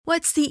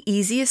What's the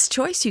easiest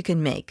choice you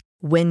can make?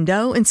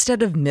 Window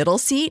instead of middle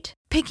seat?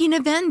 Picking a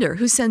vendor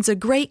who sends a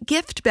great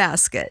gift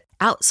basket?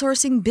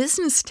 Outsourcing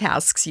business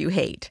tasks you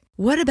hate?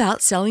 What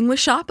about selling with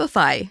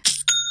Shopify?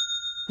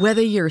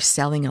 Whether you're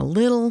selling a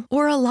little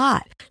or a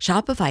lot,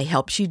 Shopify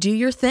helps you do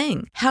your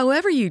thing,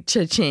 however you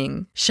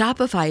cha-ching.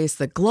 Shopify is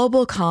the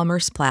global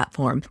commerce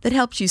platform that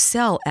helps you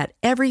sell at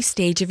every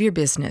stage of your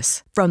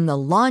business. From the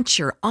launch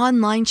your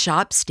online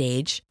shop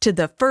stage to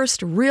the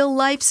first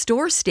real-life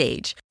store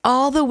stage,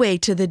 all the way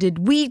to the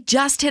did we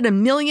just hit a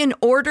million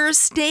orders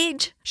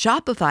stage.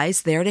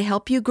 Shopify's there to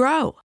help you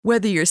grow.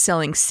 Whether you're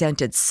selling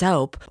scented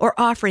soap or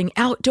offering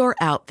outdoor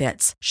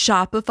outfits,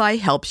 Shopify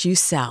helps you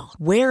sell.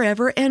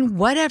 Wherever and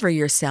whatever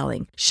you're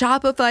selling,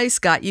 Shopify's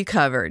got you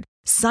covered.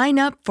 Sign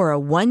up for a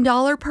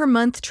 $1 per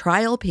month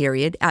trial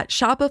period at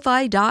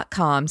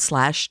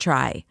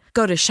shopify.com/try.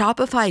 Go to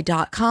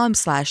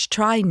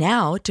shopify.com/try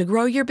now to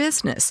grow your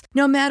business,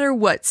 no matter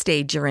what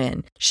stage you're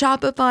in.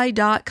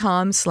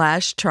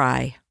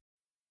 Shopify.com/try.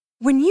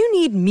 When you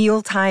need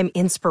mealtime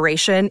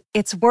inspiration,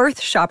 it's worth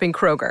shopping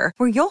Kroger,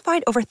 where you'll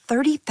find over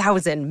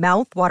 30,000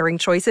 mouth-watering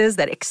choices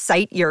that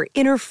excite your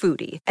inner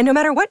foodie. And no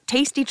matter what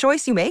tasty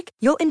choice you make,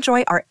 you'll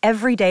enjoy our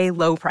everyday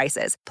low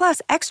prices,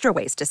 plus extra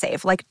ways to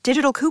save, like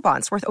digital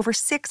coupons worth over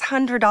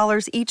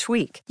 $600 each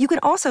week. You can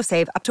also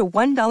save up to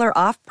 $1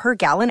 off per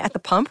gallon at the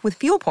pump with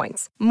fuel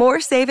points.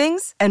 More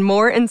savings and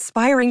more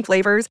inspiring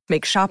flavors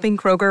make shopping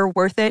Kroger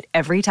worth it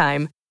every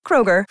time.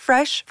 Kroger,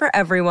 fresh for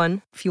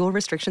everyone. Fuel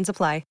restrictions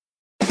apply.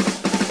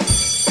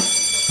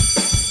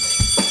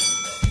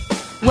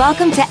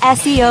 Welcome to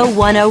SEO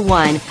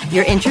 101,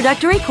 your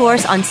introductory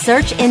course on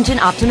search engine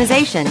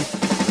optimization.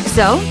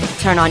 So,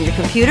 turn on your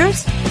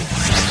computers,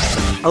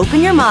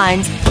 open your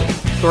minds,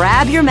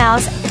 grab your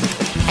mouse,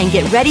 and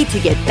get ready to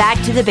get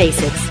back to the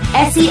basics.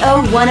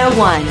 SEO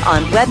 101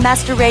 on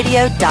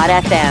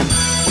webmasterradio.fm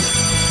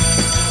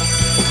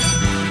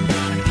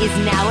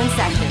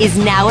is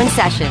now in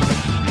session.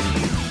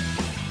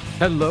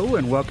 Hello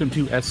and welcome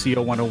to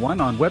SEO 101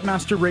 on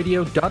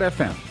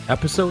webmasterradio.fm,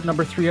 episode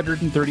number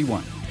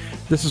 331.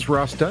 This is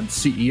Ross Dunn,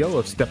 CEO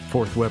of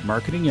Stepforth Web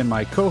Marketing, and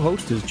my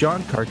co-host is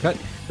John Carcutt,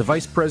 the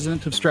Vice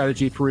President of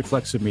Strategy for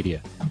Reflexive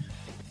Media.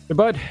 Hey,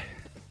 bud.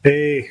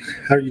 Hey,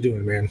 how are you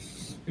doing, man?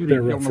 You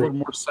feeling a little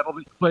more settled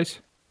at your place?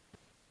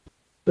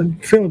 I'm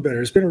feeling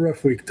better. It's been a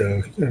rough week,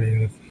 though. I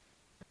mean,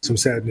 some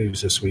sad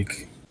news this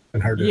week,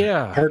 and hard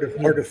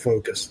to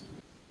focus.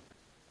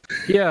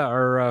 Yeah,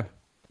 our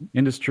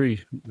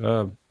industry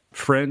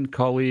friend,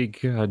 colleague,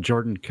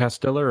 Jordan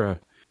Casteller,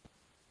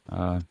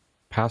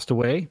 passed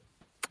away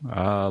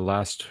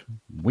last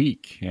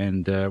week,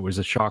 and it was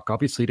a shock,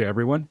 obviously, to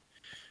everyone.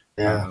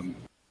 Yeah.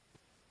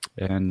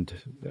 There's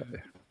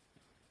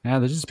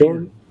just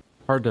been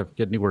hard to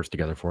get any words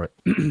together for it.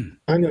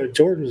 I know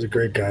Jordan was a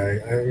great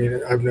guy. I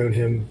mean, I've known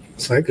him,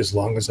 it's like as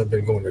long as I've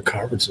been going to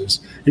conferences.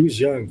 He was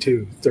young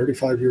too,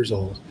 35 years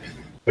old,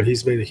 but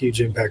he's made a huge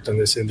impact on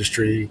this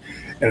industry,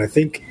 and I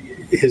think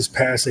his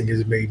passing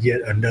has made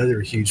yet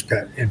another huge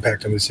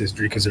impact on this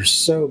industry, because there's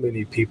so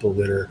many people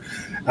that are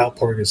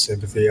outpouring of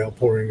sympathy,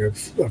 outpouring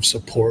of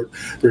support.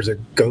 There's a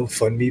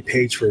GoFundMe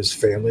page for his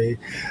family.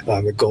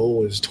 The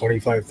goal is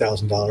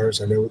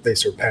 $25,000. I know they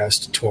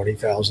surpassed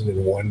 $20,000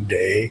 in one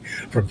day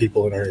from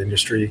people in our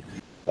industry.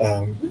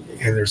 And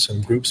there's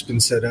some groups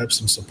been set up,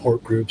 some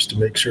support groups, to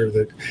make sure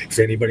that if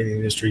anybody in the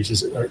industry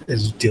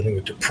is dealing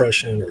with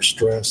depression or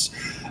stress,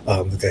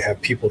 that they have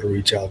people to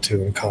reach out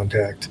to and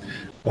contact.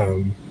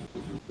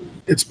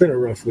 It's been a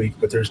rough week,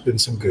 but there's been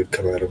some good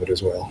come out of it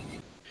as well.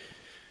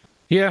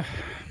 Yeah.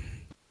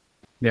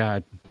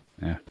 None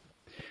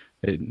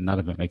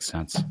of it makes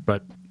sense,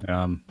 but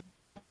I'm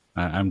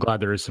glad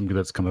there is some good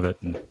that's come of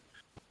it, and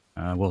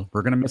we're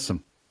going to miss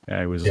him.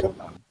 He was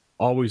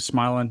always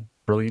smiling,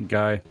 brilliant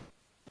guy,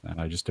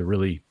 just a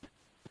really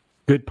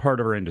good part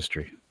of our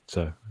industry.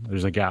 So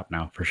there's a gap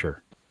now for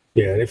sure.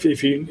 Yeah, and if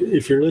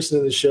you're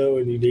listening to the show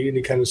and you need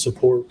any kind of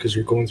support because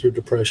you're going through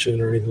depression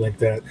or anything like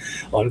that,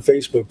 on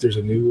Facebook there's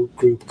a new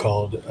group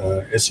called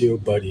SEO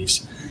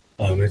Buddies.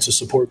 It's a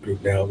support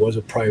group now. It was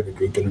a private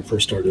group when it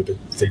first started, but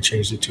they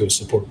changed it to a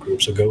support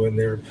group. So go in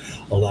there.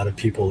 A lot of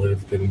people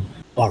have been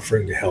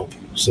offering to help.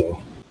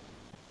 So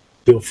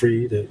feel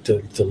free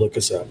to look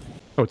us up.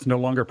 Oh, it's no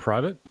longer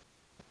private?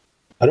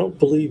 I don't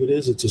believe it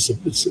is. I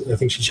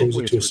think she changed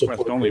it to a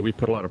support only. group. We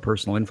put a lot of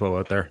personal info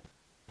out there.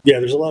 Yeah,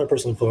 there's a lot of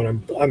personal info,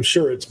 and I'm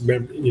sure it's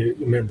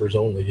members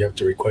only. You have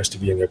to request to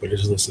be in there, but it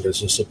is listed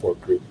as a support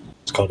group.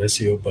 It's called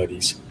SEO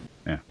Buddies.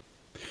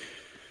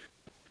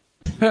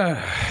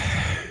 Yeah.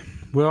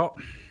 Well,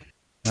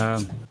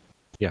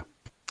 yeah.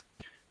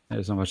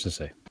 There's not much to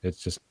say.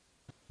 It's just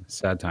a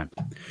sad time.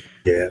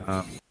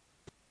 Yeah.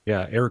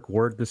 Eric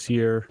Ward this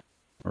year,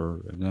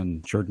 and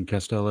then Jordan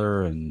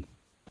Casteller, and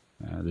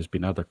there's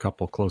been another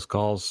couple close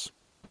calls.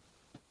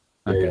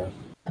 Okay.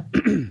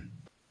 Yeah.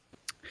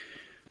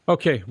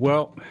 Okay,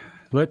 well,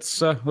 let's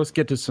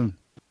get to some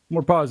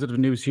more positive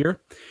news here.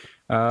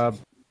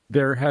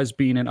 There has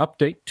been an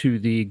update to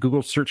the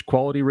Google Search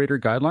Quality Rater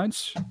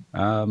guidelines.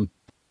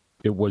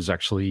 It was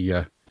actually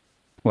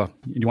Well,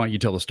 why don't you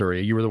tell the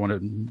story? You were the one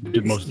that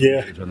did most of the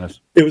research on this.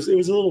 It was a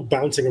little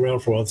bouncing around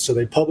for a while. So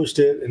they published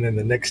it, and then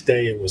the next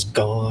day it was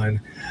gone,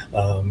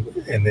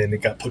 and then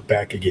it got put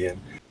back again.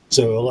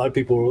 So a lot of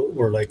people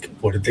were like,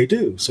 what did they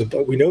do? So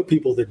we know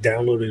people that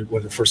downloaded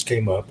when it first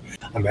came up.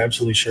 I'm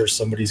absolutely sure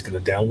somebody's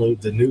going to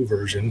download the new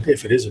version,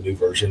 if it is a new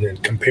version,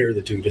 and compare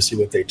the two to see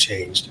what they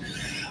changed.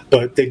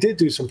 But they did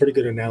do some pretty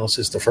good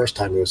analysis the first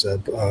time it was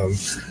up.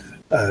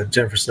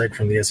 Jennifer Snake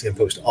from the SEM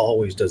Post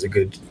always does a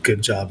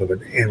good job of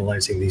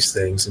analyzing these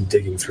things and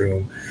digging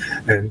through them.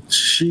 And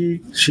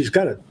she's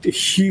got a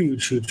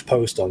huge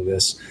post on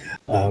this.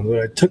 But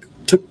I took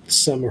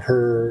some of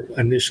her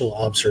initial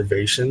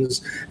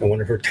observations and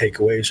one of her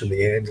takeaways from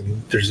the end,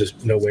 and there's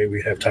just no way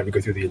we have time to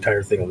go through the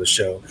entire thing on the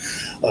show.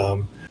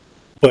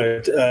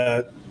 But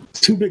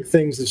two big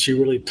things that she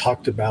really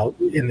talked about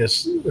in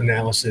this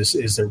analysis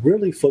is they're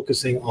really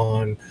focusing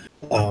on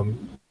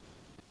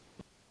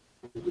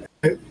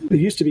it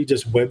used to be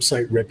just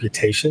website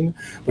reputation,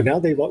 but now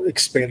they've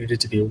expanded it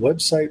to be a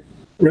website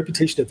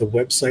reputation of the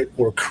website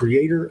or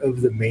creator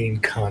of the main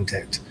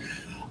content.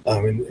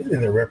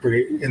 In their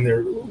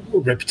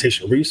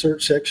reputation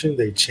research section,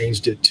 they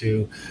changed it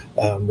to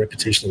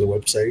reputation of the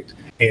website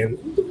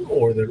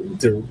or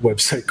the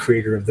website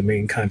creator of the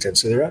main content.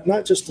 So they're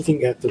not just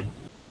looking at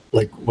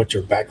what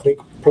your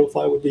backlink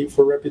profile would be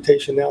for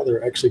reputation now.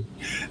 They're actually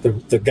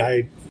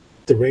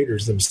the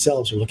raters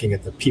themselves are looking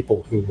at the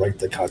people who write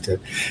the content.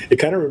 It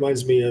kind of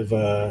reminds me of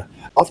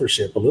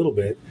authorship a little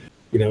bit,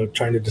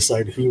 trying to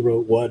decide who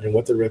wrote what and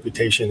what their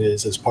reputation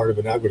is as part of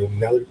an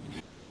algorithm.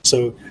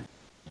 So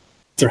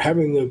they're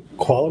having the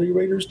quality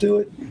raters do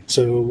it.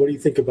 So what do you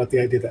think about the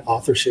idea that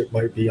authorship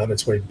might be on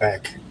its way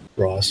back,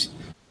 Ross?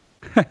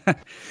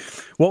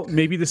 Well,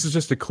 maybe this is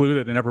just a clue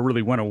that it never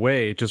really went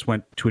away. It just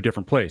went to a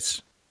different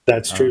place.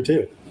 That's true,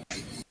 too.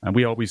 And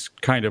we always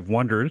kind of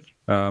wondered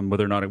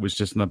whether or not it was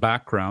just in the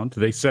background.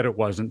 They said it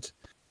wasn't,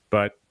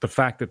 but the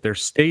fact that they're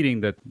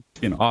stating that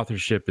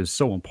authorship is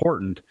so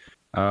important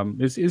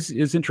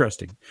is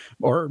interesting.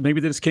 Or maybe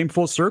they just came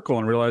full circle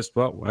and realized,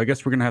 well, I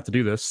guess we're going to have to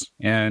do this.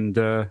 And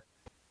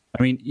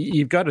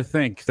you've got to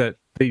think that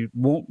they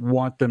won't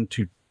want them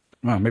to.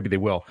 Well, maybe they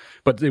will,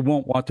 but they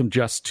won't want them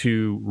just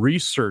to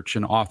research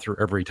an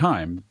author every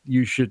time.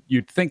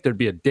 You'd think there'd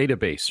be a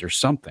database or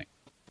something.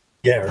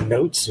 Yeah, or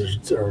notes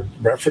or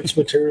reference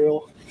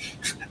material.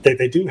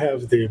 They do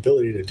have the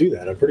ability to do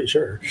that, I'm pretty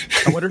sure.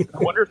 I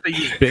wonder if they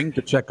use Bing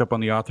to check up on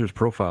the author's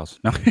profiles.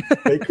 No.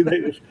 they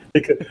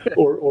could,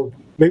 or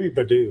maybe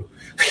Baidu.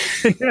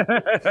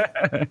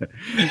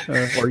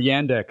 Or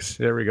Yandex.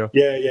 There we go.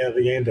 Yeah,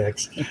 the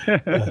Yandex.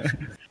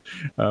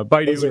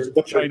 Baidu is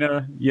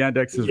China,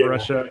 Yandex is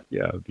Russia.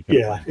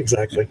 Yeah,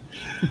 exactly.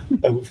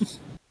 But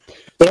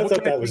I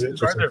thought that was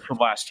interesting. From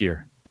last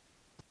year.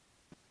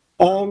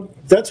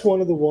 That's one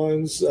of the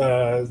ones.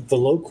 The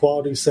low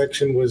quality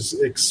section was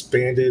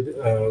expanded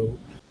to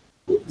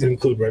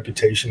include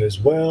reputation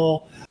as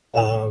well.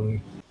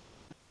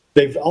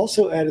 They've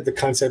also added the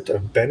concept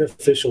of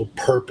beneficial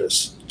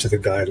purpose to the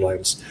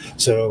guidelines.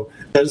 So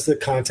does the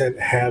content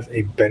have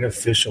a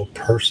beneficial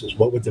purpose?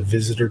 What would the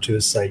visitor to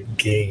the site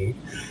gain?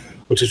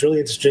 Which is really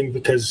interesting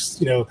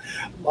because,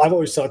 I've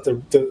always thought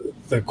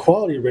the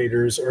quality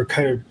raters are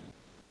kind of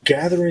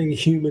gathering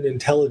human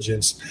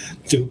intelligence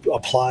to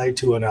apply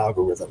to an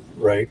algorithm,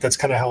 right? That's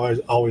kind of how I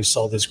always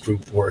saw this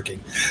group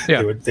working.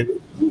 Yeah.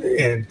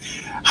 And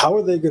how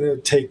are they going to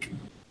take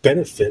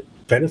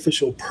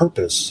beneficial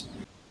purpose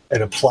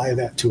and apply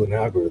that to an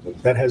algorithm?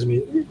 That has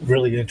me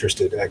really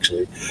interested,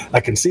 actually. I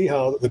can see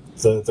how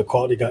the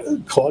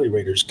quality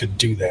raters could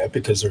do that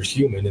because they're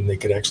human and they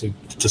could actually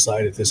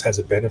decide if this has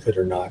a benefit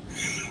or not.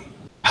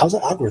 How's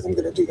the algorithm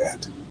going to do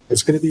that?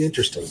 It's going to be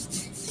interesting.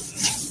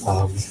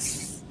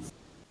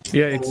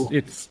 Yeah,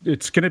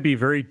 it's going to be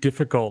very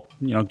difficult.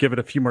 Give it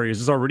a few more years.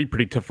 It's already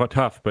pretty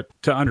tough, but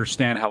to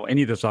understand how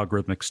any of this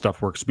algorithmic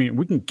stuff works. I mean,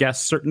 we can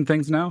guess certain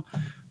things now,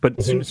 but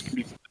as soon as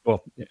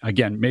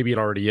again, maybe it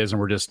already is, and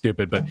we're just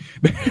stupid. But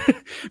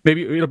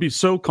maybe it'll be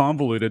so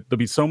convoluted. There'll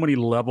be so many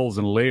levels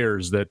and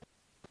layers that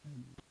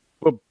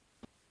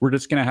we're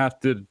just going to have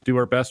to do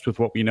our best with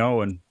what we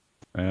know. And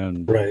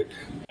right.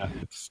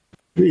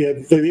 Yeah,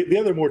 the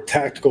other more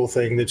tactical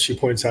thing that she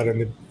points out in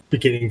the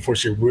beginning before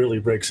she really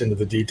breaks into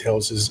the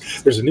details is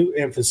there's a new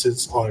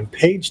emphasis on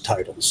page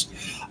titles,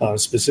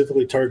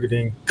 specifically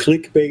targeting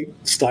clickbait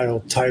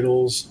style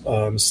titles,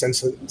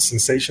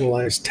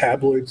 sensationalized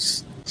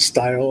tabloids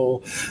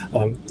style,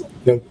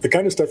 the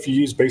kind of stuff you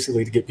use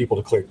basically to get people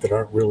to click that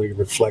aren't really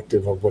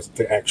reflective of what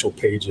the actual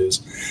page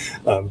is.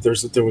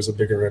 There was a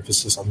bigger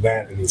emphasis on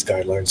that in these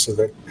guidelines, so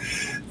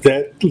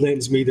that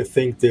lends me to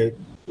think that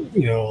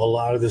a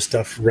lot of the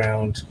stuff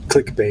around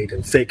clickbait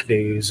and fake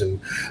news and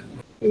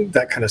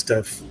that kind of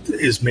stuff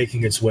is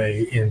making its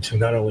way into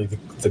not only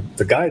the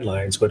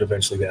guidelines, but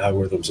eventually the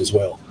algorithms as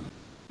well.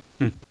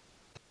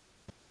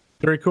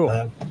 Very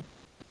cool.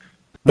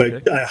 But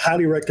okay. I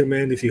highly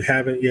recommend, if you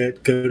haven't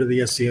yet, go to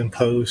the SEM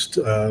Post,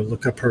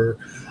 look up her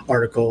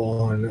article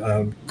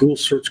on Google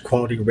Search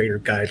Quality Rater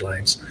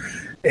Guidelines.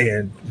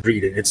 and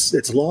read it.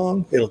 It's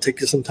long. It'll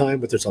take you some time,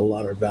 but there's a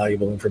lot of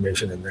valuable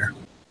information in there.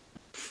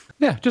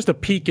 Yeah, just a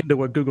peek into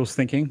what Google's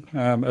thinking,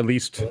 at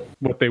least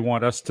what they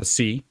want us to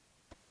see.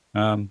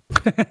 You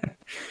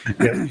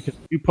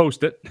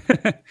post it.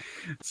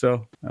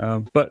 So,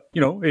 but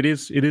it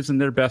is in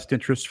their best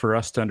interest for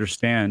us to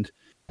understand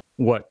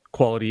what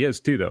quality is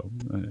too, though.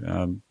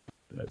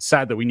 It's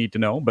sad that we need to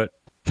know, but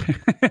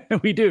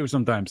we do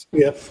sometimes.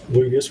 Yep.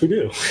 Yes, we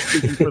do.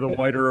 For the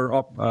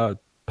wider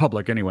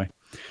public anyway.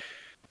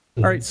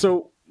 All right.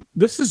 So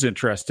this is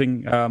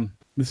interesting.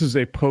 This is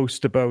a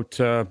post about,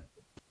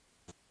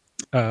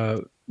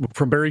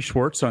 from Barry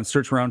Schwartz on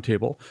Search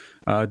Roundtable.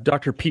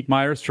 Dr. Pete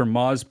Myers from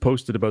Moz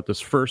posted about this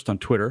first on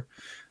Twitter,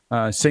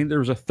 saying there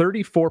was a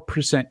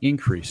 34%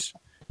 increase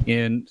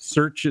in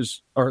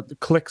searches or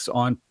clicks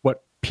on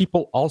what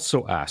people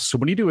also ask. So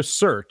when you do a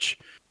search,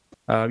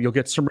 you'll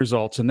get some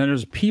results, and then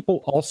there's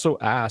people also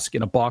ask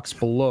in a box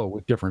below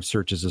with different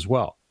searches as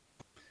well.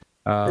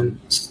 And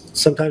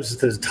sometimes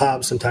it's at the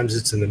top, sometimes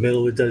it's in the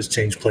middle. It does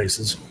change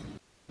places.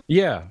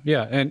 Yeah,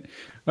 and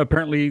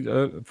apparently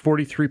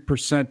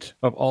 43%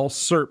 of all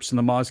SERPs in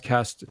the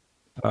Mozcast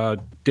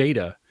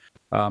data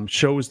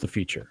shows the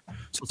feature.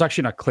 So it's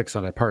actually not clicks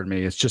on it, pardon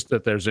me. It's just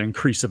that there's an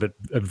increase of it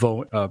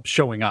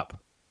showing up.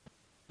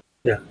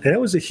 Yeah, and that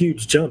was a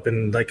huge jump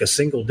in like a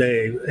single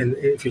day. And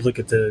if you look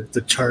at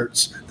the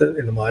charts,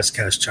 in the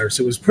Mozcast charts,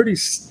 it was pretty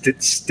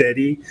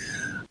steady,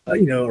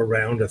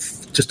 around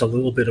just a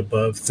little bit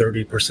above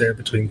 30%,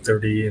 between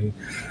 30 and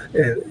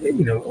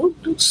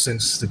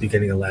since the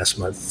beginning of last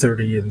month,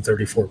 30 and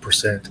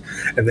 34%.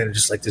 And then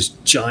just like this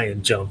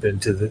giant jump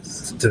into the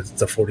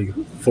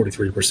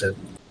 43%.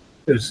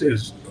 It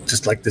was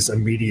just like this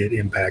immediate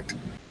impact.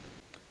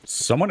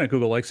 Someone at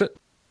Google likes it.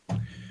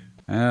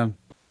 I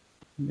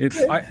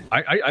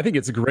think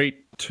it's a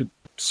great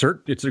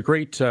it's a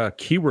great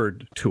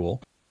keyword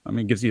tool. I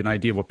mean, it gives you an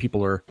idea of what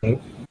people are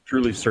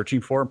truly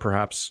searching for, and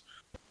perhaps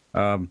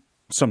some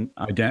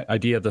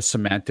idea of the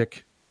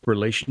semantic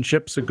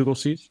relationships that Google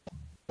sees.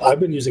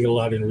 I've been using it a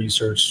lot in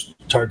research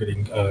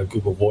targeting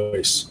Google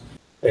Voice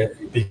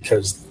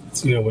because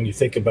when you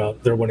think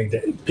about they're wanting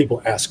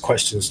people ask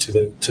questions to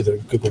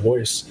the Google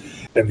Voice,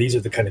 and these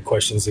are the kind of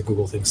questions that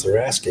Google thinks they're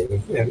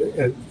asking,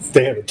 and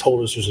they haven't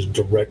told us there's a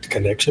direct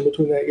connection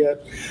between that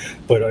yet,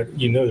 but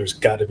there's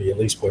got to be at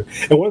least one.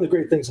 And one of the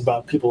great things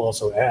about people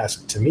also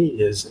ask to me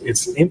is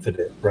it's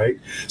infinite, right?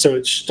 So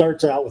it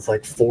starts out with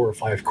like 4 or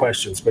 5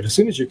 questions, but as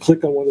soon as you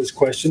click on one of those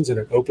questions and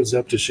it opens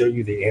up to show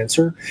you the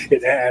answer,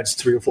 it adds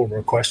 3 or 4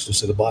 more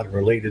questions to the bottom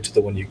related to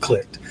the one you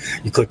clicked.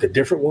 You click a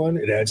different one,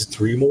 it adds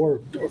 3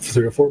 or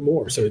 4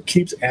 more. So it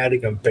keeps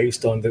adding them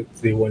based on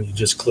the one you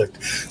just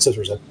clicked. So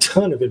there's a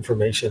ton of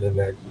information in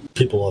that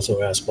people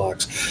also ask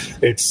box.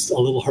 It's a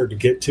little hard to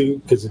get to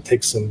because it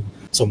takes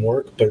some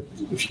work, but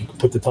if you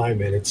put the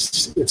time in,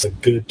 it's a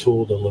good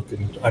tool to look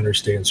and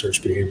understand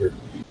search behavior.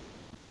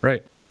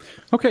 Right.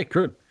 Okay,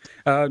 good.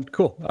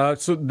 Cool.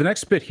 So the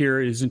next bit here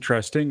is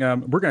interesting.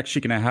 We're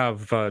actually going to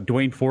have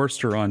Dwayne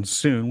Forrester on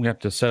soon. We have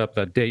to set up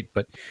that date,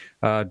 but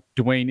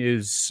Dwayne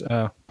is,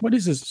 what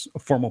is his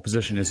formal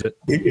position? Is it?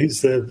 He's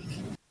the,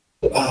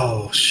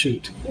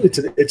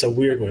 it's a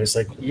weird one. It's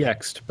like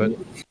Yext, but.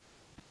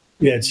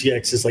 Yeah, it's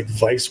Yext. It's like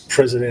vice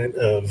president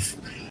of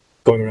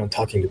going around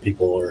talking to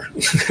people, or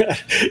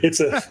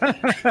it's a.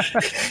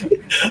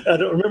 I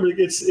don't remember. I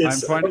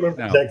don't remember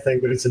the exact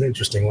thing, but it's an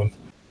interesting one.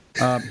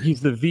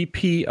 He's the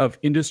VP of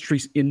Industry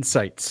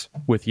Insights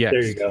with Yext.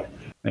 There you go.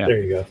 Yeah.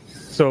 There you go.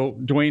 So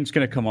Dwayne's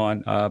going to come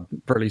on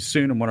fairly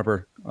soon in one of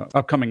our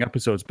upcoming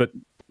episodes. But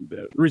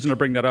the reason I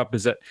bring that up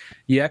is that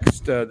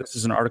Yext, this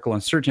is an article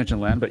on Search Engine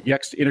Land, but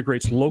Yext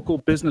integrates local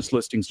business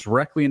listings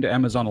directly into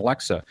Amazon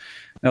Alexa.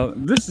 Now,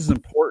 this is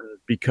important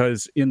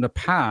because in the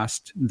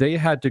past, they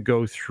had to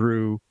go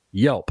through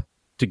Yelp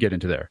to get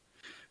into there.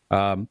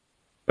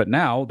 But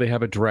now they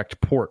have a direct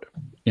port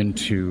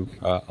into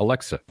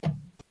Alexa.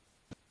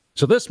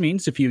 So this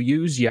means if you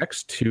use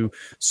Yext to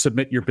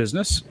submit your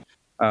business,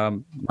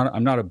 I'm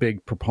not a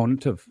big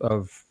proponent of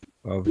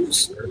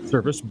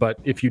service, but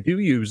if you do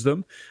use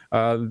them,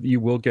 you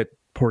will get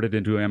ported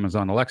into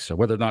Amazon Alexa.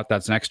 Whether or not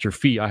that's an extra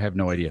fee, I have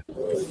no idea.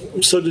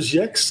 So does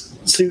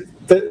Yext see?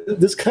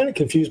 This kind of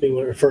confused me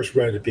when I first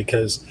read it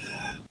because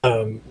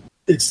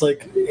it's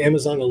like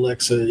Amazon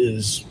Alexa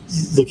is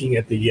looking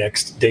at the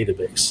Yext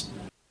database,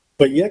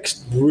 but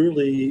Yext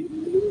really.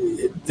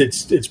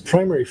 Its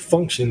primary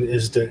function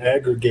is to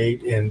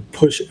aggregate and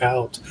push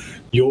out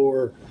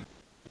your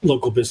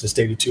local business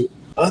data to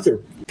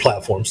other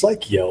platforms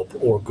like Yelp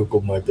or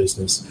Google My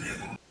Business.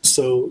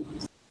 So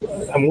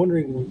I'm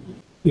wondering,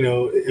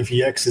 if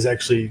Yext is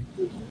actually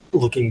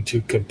looking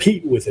to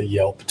compete with a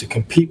Yelp, to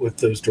compete with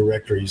those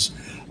directories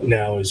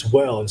now as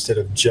well, instead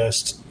of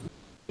just,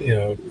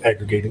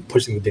 aggregating,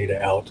 pushing the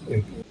data out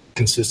and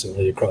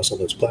consistently across all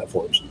those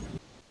platforms.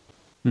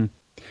 Who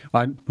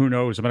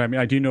knows? But I mean,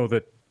 I do know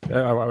that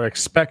I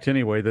expect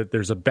anyway that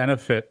there's a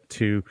benefit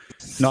to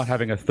not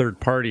having a third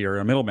party or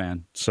a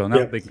middleman. So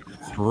now they can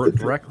go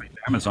directly to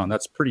Amazon.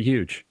 That's pretty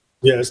huge.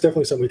 Yeah, it's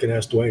definitely something we can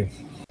ask Dwayne.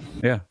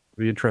 Yeah, it'd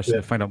be interesting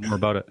to find out more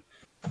about it.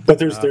 But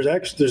there's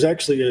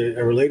actually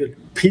a related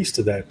piece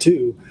to that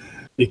too,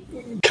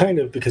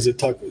 because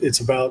it's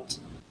about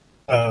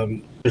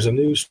there's a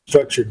new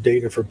structured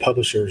data for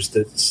publishers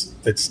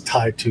that's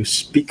tied to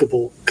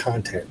speakable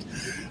content.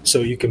 So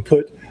you can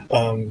put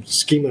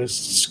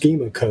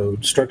schema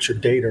code,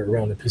 structured data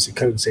around a piece of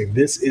code saying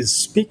this is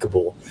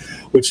speakable,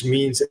 which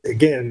means,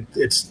 again,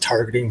 it's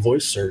targeting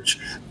voice search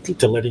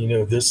to letting you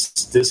know this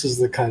is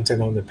the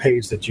content on the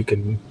page that you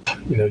can,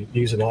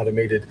 use an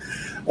automated,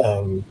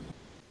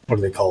 what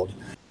are they called?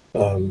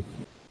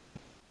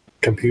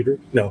 Computer?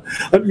 No,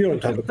 you know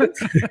what I'm talking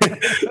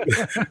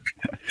about.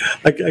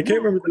 I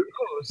can't remember.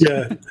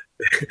 Yeah,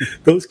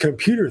 those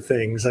computer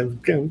things. We're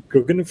going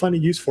to find a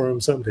use for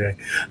them someday.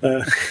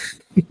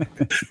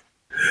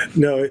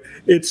 No,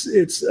 it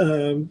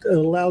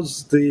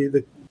allows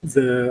the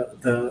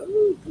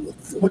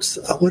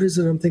what is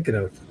it I'm thinking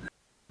of?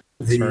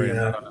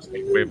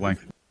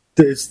 Wavelength.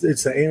 It's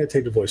the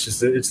annotated voice.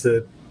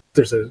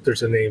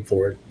 There's a name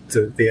for it.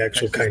 The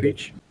actual kind of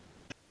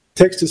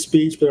text to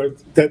speech, but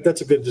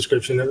that's a good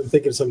description. I'm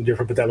thinking of something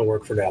different, but that'll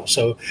work for now.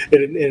 So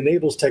it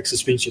enables text to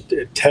speech.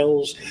 It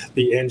tells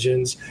the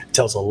engines, it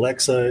tells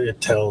Alexa,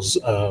 it tells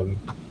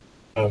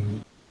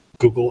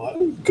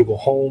Google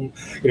Home,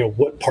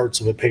 what parts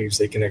of a page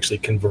they can actually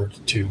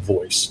convert to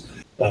voice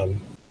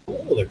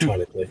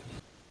electronically,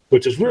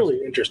 which is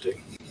really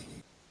interesting.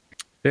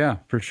 Yeah,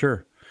 for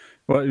sure.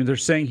 Well, they're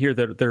saying here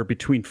that there are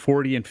between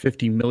 40 and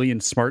 50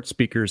 million smart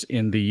speakers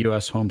in the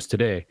U.S. homes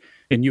today.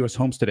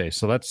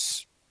 So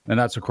that's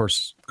of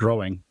course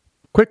growing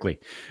quickly,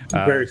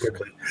 very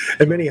quickly,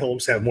 and many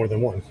homes have more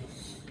than one.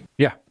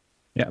 Yeah.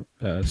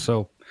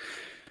 So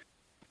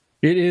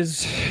it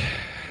is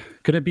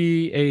going to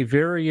be a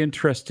very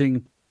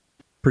interesting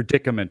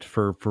predicament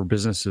for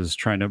businesses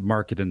trying to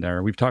market in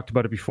there. We've talked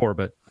about it before,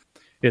 but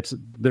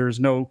there's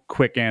no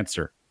quick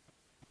answer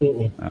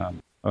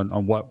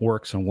on what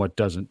works and what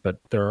doesn't.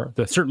 But there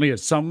certainly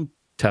is some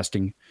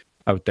testing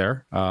out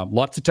there.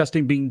 Lots of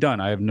testing being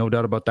done. I have no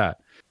doubt about that.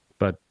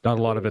 But not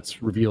a lot of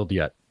it's revealed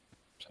yet.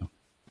 So,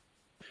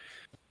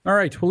 all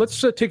right. Well,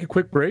 let's take a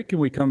quick break,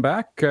 and we come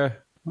back.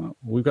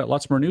 We've got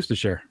lots more news to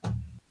share.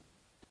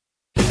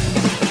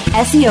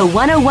 SEO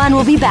 101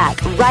 will be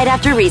back right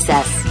after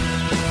recess.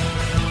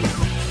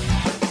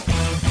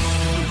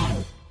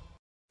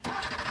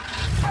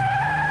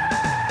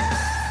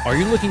 Are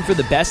you looking for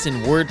the best in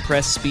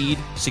WordPress speed,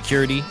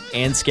 security,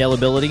 and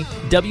scalability?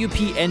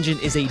 WP Engine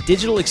is a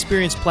digital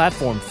experience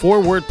platform for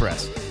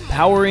WordPress,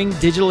 powering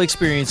digital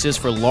experiences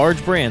for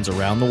large brands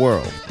around the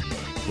world.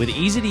 With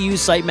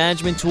easy-to-use site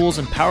management tools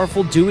and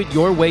powerful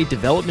do-it-your-way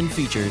development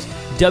features,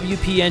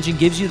 WP Engine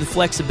gives you the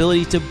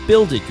flexibility to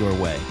build it your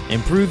way.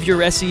 Improve your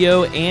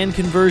SEO and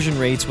conversion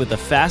rates with a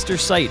faster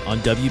site on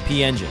WP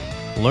Engine.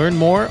 Learn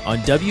more on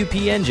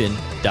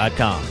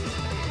WPEngine.com.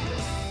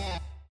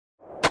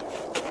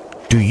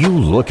 Do you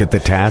look at the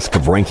task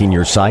of ranking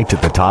your site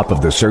at the top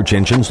of the search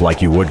engines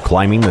like you would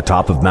climbing the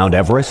top of Mount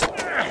Everest?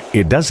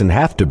 It doesn't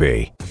have to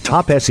be.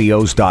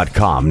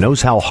 TopSEOs.com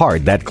knows how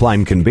hard that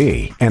climb can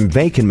be, and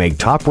they can make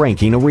top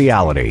ranking a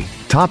reality.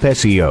 Top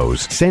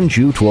SEOs sends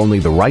you to only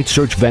the right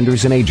search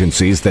vendors and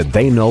agencies that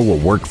they know will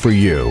work for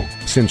you.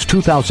 Since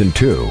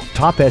 2002,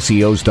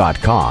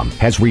 TopSEOs.com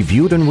has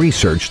reviewed and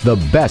researched the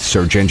best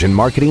search engine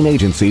marketing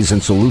agencies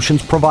and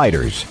solutions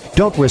providers.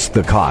 Don't risk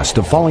the cost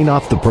of falling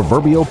off the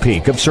proverbial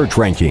peak of search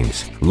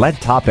rankings. Let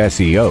Top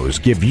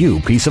SEOs give you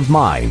peace of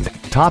mind.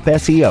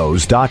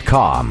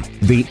 TopSEOs.com,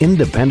 the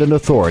independent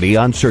authority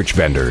on search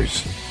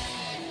vendors.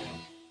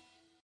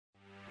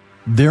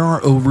 There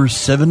are over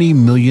 70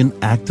 million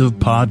active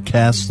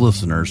podcast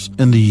listeners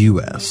in the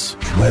U.S.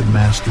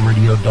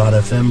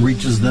 Webmasterradio.fm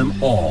reaches them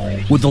all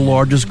with the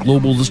largest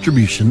global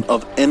distribution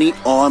of any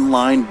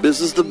online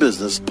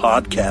business-to-business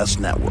podcast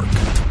network.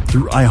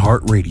 Through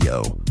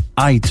iHeartRadio,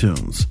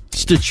 iTunes,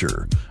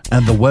 Stitcher,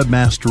 and the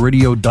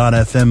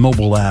Webmasterradio.fm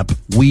mobile app,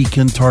 we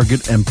can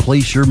target and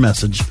place your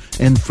message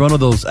in front of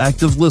those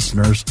active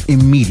listeners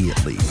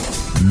immediately.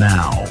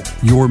 Now,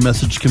 your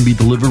message can be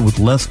delivered with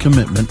less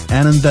commitment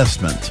and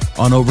investment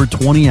on over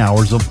 20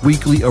 hours of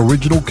weekly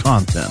original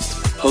content,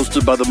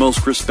 hosted by the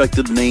most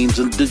respected names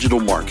in digital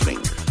marketing,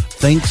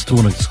 thanks to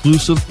an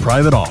exclusive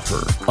private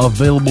offer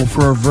available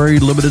for a very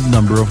limited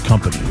number of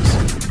companies.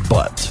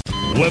 But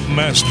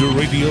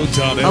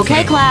Webmasterradio.fm.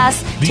 Okay,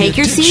 class, take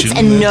your seats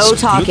and no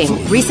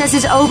talking. Recess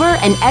is over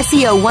and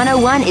SEO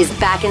 101 is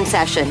back in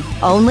session.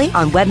 Only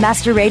on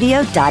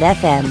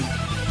Webmasterradio.fm.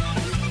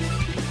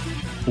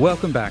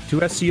 Welcome back to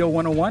SEO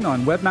 101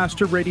 on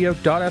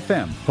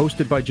WebmasterRadio.fm,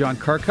 hosted by John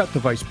Carcutt, the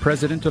Vice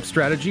President of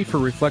Strategy for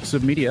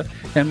Reflexive Media,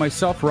 and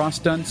myself, Ross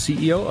Dunn,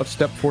 CEO of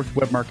Stepforth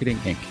Web Marketing,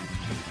 Inc.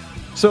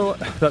 So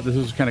I thought this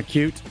was kind of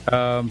cute.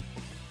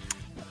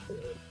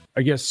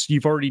 I guess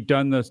you've already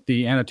done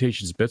the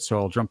annotations bit, so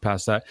I'll jump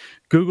past that.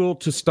 Google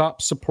to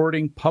stop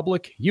supporting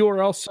public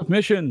URL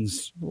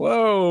submissions.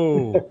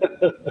 Whoa.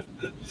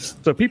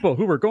 So people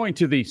who were going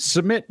to the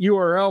submit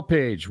URL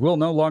page will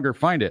no longer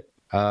find it.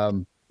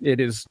 It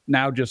is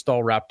now just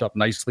all wrapped up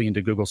nicely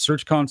into Google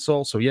Search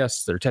Console. So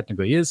yes, there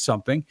technically is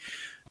something.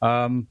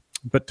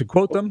 But to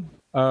quote them,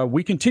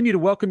 we continue to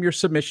welcome your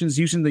submissions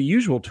using the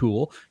usual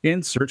tool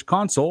in Search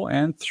Console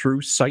and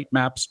through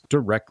sitemaps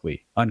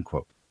directly,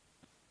 unquote.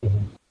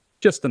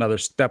 Just another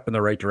step in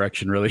the right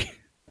direction, really.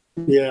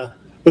 Yeah,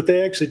 but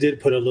they actually did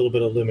put a little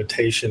bit of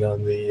limitation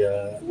on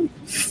the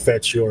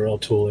fetch URL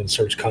tool in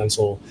Search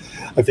Console.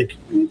 I think,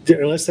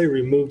 unless they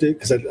removed it,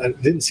 because I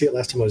didn't see it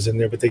last time I was in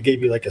there, but they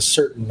gave you like a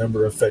certain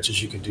number of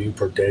fetches you could do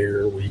per day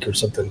or a week or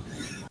something.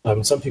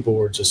 Some people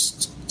were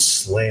just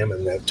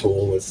slamming that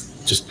tool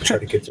with just trying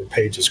to get their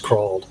pages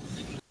crawled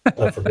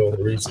for no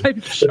other reason.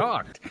 I'm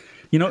shocked.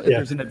 If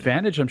there's an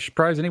advantage, I'm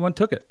surprised anyone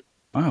took it.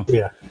 Wow.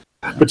 Yeah.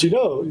 But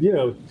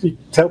you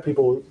tell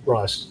people,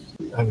 Ross,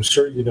 I'm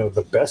sure you know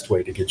the best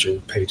way to get your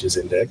pages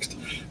indexed.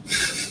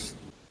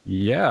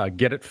 Yeah,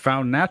 get it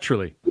found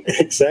naturally.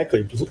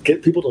 Exactly.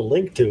 Get people to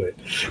link to it.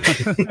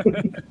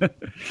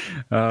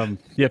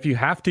 If you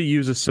have to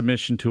use a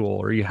submission tool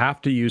or you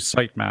have to use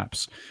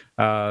sitemaps,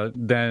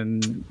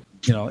 then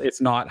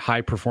it's not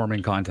high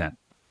performing content.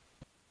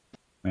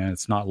 And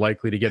it's not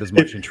likely to get as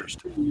much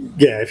interest.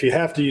 Yeah, if you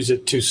have to use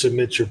it to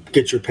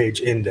get your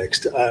page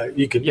indexed,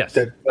 you can. Yes,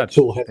 that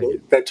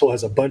tool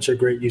has a bunch of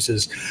great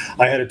uses.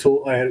 I had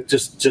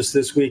just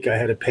this week. I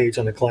had a page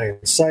on the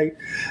client site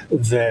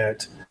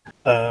that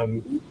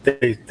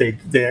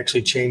they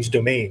actually changed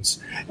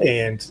domains,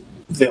 and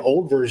the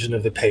old version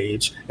of the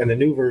page and the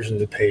new version of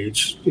the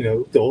page.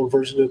 The old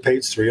version of the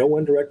page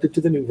 301 directed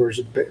to the new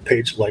version of the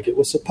page like it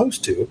was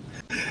supposed to.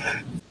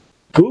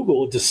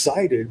 Google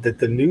decided that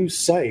the new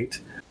site,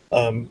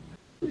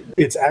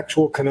 its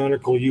actual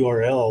canonical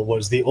URL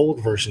was the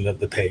old version of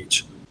the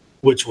page,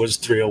 which was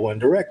 301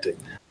 redirecting.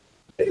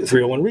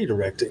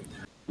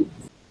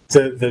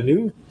 The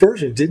new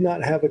version did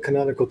not have a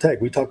canonical tag.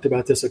 We talked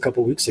about this a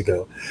couple weeks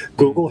ago.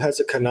 Google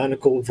has a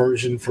canonical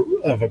version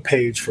of a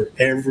page for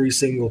every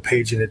single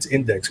page in its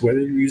index, whether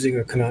you're using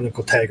a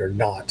canonical tag or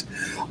not.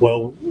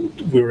 Well,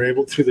 we were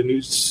able, through the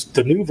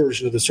new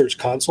version of the Search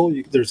Console,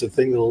 there's a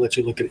thing that'll let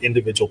you look at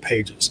individual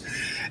pages.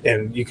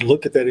 And you can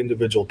look at that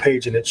individual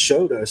page, and it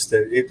showed us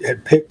that it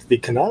had picked the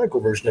canonical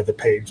version of the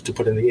page to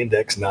put in the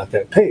index, not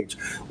that page.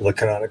 Well, the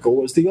canonical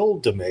was the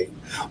old domain.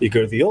 You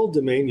go to the old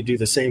domain, you do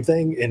the same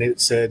thing, and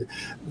it said,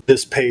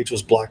 this page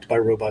was blocked by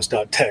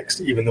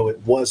robots.txt, even though it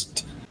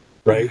wasn't,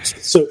 right?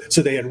 So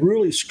they had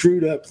really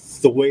screwed up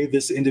the way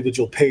this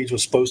individual page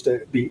was supposed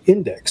to be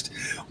indexed.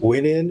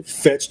 Went in,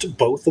 fetched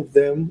both of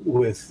them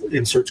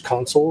in Search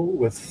Console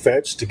with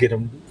fetch to get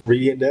them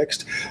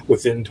re-indexed.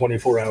 Within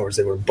 24 hours,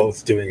 they were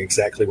both doing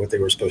exactly what they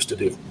were supposed to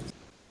do.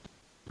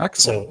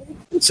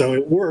 Excellent. So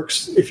it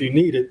works if you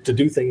need it to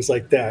do things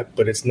like that,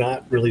 but it's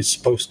not really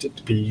supposed to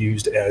be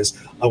used as,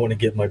 I want to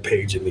get my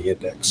page in the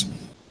index.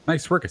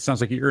 Nice work. It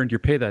sounds like you earned your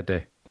pay that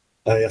day.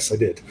 Yes, I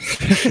did.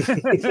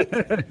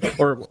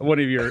 Or one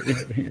of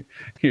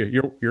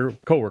your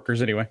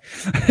coworkers, anyway.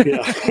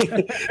 Yeah.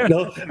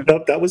 No,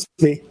 that was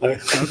me.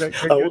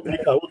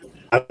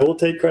 I will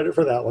take credit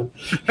for that one.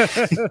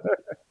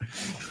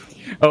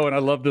 Oh, and I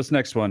love this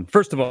next one.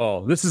 First of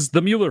all, this is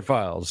the Mueller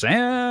files,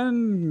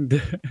 and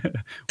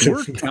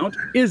word count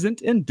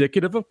isn't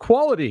indicative of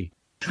quality.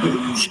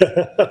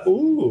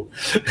 Ooh.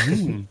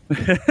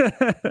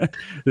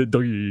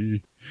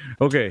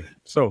 Okay,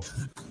 so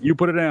you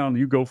put it down.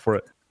 You go for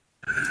it.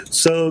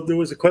 So there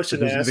was a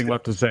question There's asked. Anything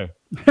left to say?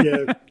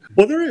 Yeah.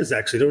 Well, there is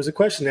actually. There was a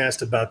question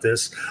asked about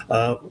this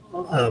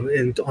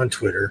on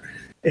Twitter,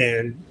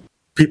 and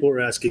people were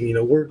asking,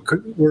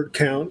 word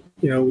count.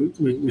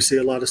 We see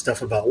a lot of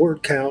stuff about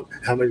word count,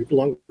 how many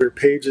longer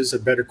pages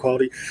of better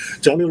quality.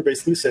 John Mueller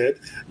basically said,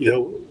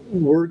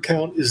 word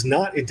count is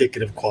not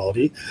indicative of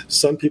quality.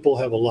 Some people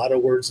have a lot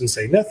of words and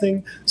say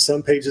nothing.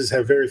 Some pages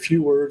have very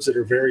few words that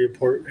are very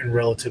important and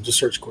relative to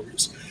search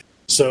queries.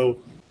 So,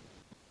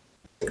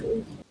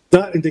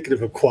 not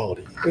indicative of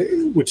quality,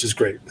 which is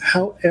great.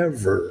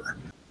 However,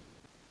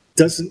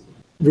 doesn't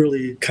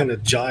really kind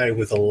of jive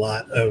with a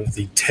lot of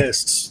the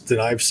tests that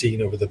I've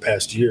seen over the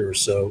past year or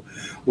so,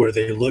 where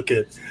they look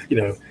at,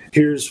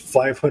 here's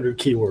 500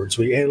 keywords.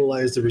 We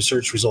analyzed the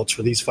research results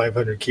for these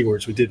 500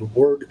 keywords. We did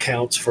word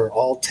counts for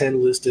all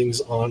 10 listings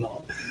on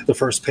the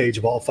first page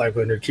of all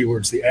 500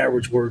 keywords. The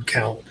average word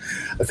count,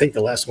 I think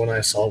the last one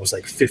I saw was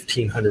like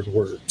 1,500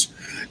 words.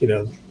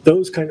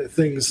 Those kind of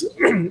things.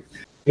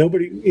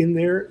 Nobody in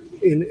there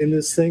in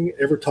this thing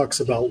ever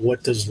talks about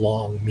what does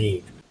long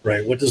mean.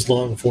 Right? What does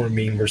long form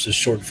mean versus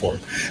short form?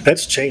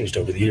 That's changed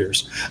over the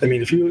years. I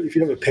mean, if you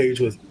have a page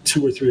with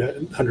 200 or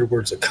 300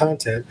 words of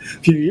content, a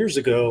few years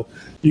ago,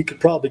 you could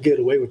probably get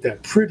away with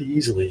that pretty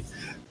easily.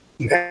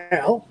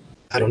 Now,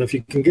 I don't know if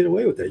you can get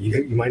away with that.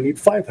 You might need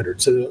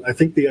 500. So I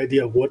think the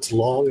idea of what's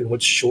long and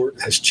what's short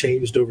has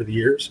changed over the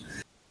years.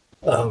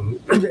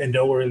 And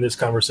nowhere in this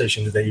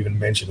conversation did they even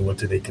mention what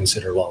do they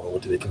consider long and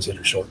what do they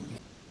consider short.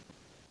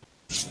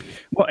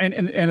 Well,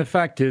 and the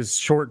fact is,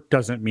 short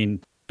doesn't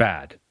mean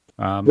bad.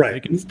 Right.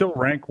 It can still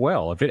rank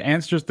well. If it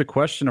answers the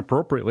question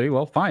appropriately,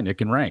 well, fine, it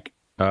can rank.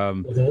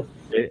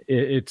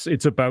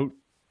 It's about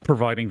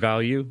providing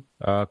value,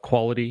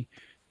 quality,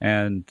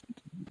 and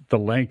the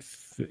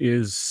length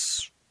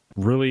is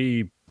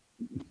really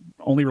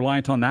only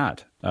reliant on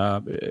that.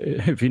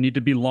 If you need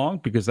to be long,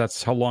 because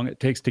that's how long it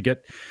takes to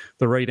get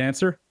the right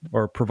answer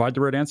or provide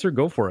the right answer,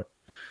 go for it.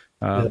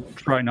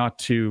 Try not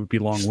to be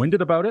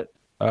long-winded about it.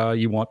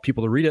 You want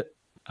people to read it.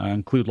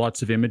 Include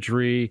lots of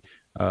imagery,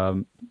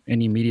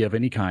 any media of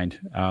any kind,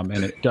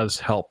 and it does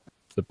help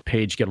the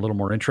page get a little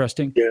more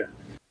interesting. Yeah.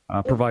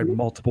 Provide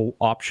multiple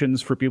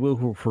options for people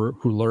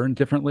who learn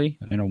differently.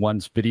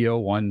 One's video,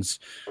 one's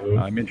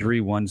imagery,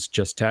 one's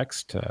just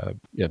text.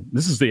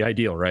 This is the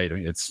ideal, right? I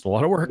mean, it's a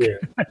lot of work. Yeah.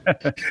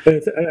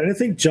 And I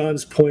think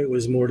John's point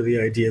was more to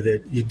the idea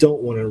that you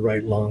don't want to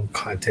write long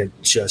content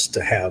just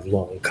to have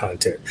long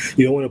content.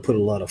 You don't want to put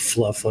a lot of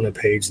fluff on a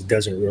page that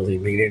doesn't really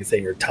mean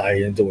anything or tie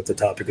into what the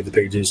topic of the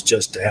page is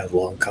just to have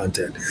long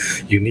content.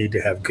 You need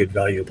to have good,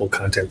 valuable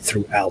content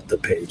throughout the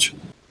page.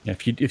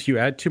 If you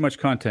add too much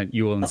content,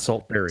 you will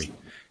insult Barry.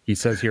 He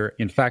says here,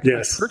 in fact,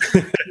 yes.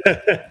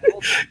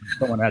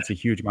 Someone adds a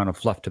huge amount of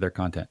fluff to their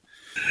content.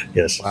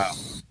 Yes. Wow.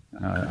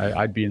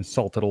 I'd be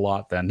insulted a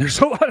lot then. There's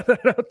a lot of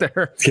that out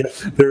there. Yeah,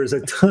 there is a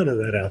ton of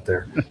that out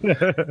there.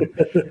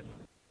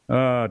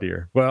 Oh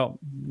dear. Well,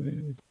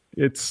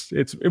 it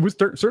was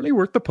certainly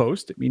worth the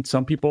post. I mean,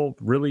 some people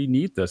really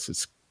need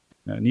this.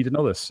 Need to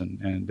know this,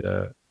 and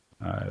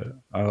I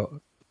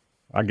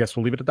guess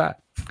we'll leave it at that.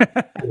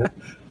 Yeah.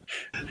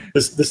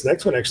 This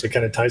next one actually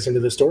kind of ties into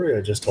the story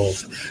I just told.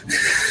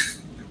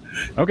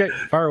 Okay,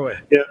 fire away.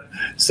 Yeah.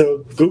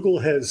 So Google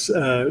has,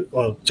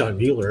 John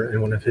Mueller,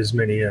 in one of his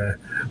many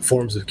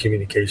forms of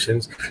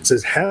communications,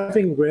 says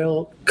having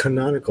rel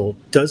canonical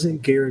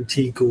doesn't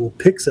guarantee Google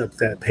picks up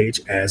that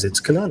page as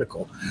it's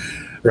canonical,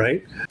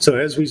 right? So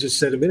as we just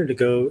said a minute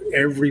ago,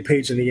 every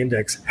page in the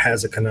index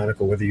has a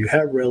canonical, whether you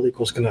have rel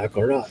equals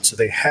canonical or not. So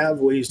they have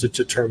ways to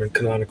determine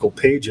canonical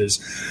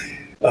pages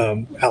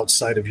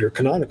outside of your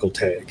canonical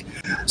tag.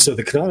 So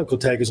the canonical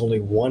tag is only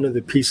one of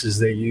the pieces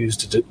they use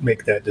to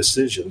make that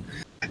decision.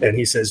 And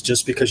he says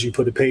just because you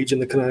put a page in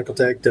the canonical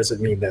tag doesn't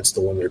mean that's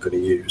the one they're going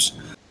to use.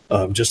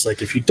 Just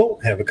like if you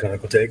don't have a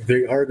canonical tag,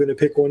 they are going to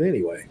pick one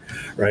anyway,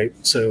 right?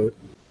 So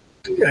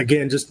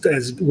again, just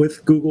as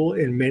with Google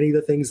and many of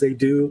the things they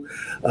do,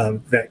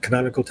 that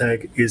canonical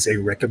tag is a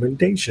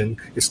recommendation.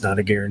 It's not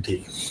a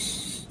guarantee.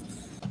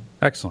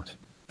 Excellent.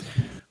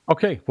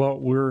 Okay, well,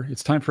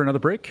 it's time for another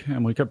break, and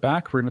when we get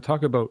back, we're going to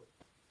talk about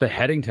the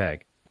heading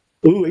tag.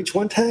 Ooh,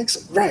 H1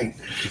 tags? Right.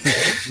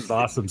 This is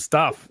awesome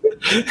stuff.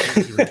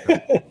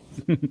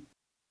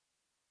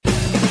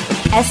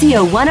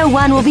 SEO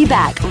 101 will be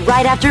back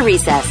right after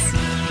recess.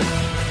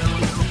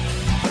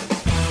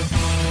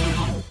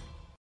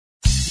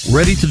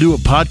 Ready to do a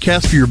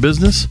podcast for your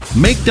business?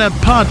 Make that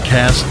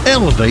podcast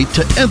elevate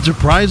to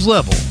enterprise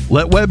level.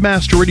 Let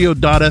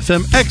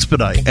webmasterradio.fm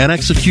expedite and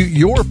execute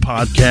your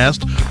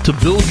podcast to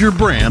build your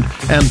brand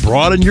and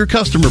broaden your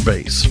customer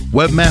base.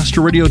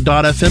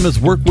 Webmasterradio.fm has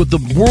worked with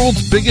the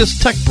world's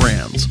biggest tech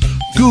brands,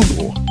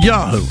 Google,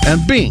 Yahoo,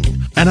 and Bing,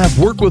 and have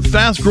worked with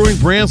fast-growing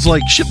brands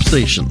like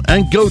ShipStation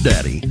and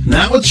GoDaddy.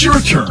 Now it's your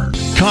turn.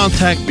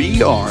 Contact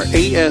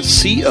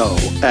BRASCO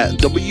at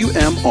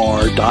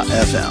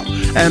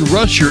WMR.fm and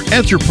rush your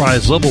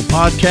enterprise-level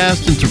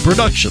podcast into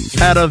production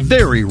at a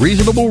very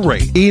reasonable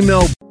rate.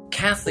 Email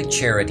Catholic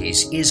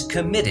Charities is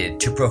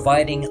committed to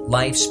providing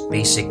life's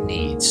basic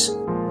needs.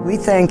 We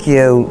thank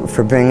you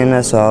for bringing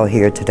us all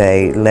here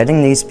today,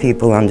 letting these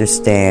people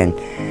understand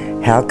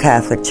how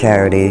Catholic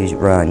Charities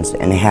runs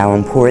and how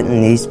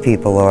important these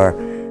people are.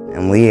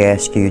 And we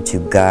ask you to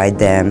guide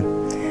them,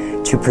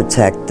 to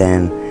protect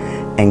them,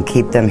 and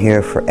keep them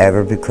here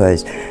forever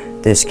because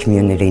this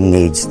community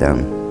needs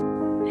them.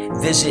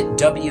 Visit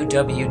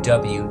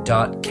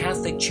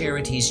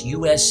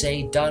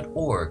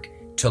www.catholiccharitiesusa.org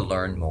to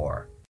learn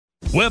more.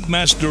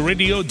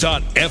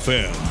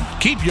 Webmasterradio.fm.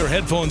 Keep your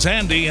headphones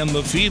handy and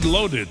the feed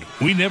loaded.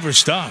 We never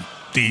stop.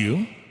 Do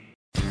you?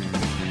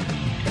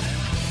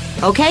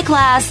 Okay,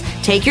 class,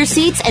 take your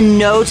seats and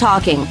no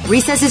talking.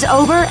 Recess is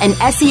over and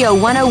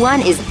SEO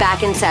 101 is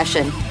back in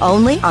session.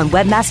 Only on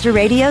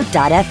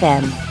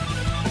webmasterradio.fm.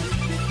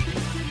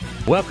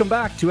 Welcome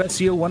back to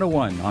SEO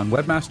 101 on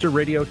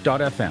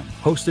webmasterradio.fm,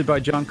 hosted by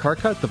John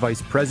Carcutt, the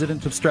Vice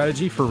President of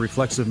Strategy for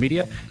Reflexive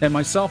Media, and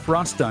myself,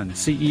 Ross Dunn,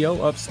 CEO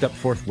of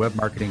Stepforth Web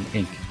Marketing,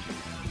 Inc.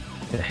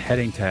 The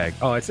heading tag.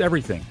 Oh, it's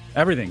everything.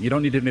 Everything. You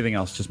don't need anything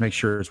else. Just make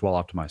sure it's well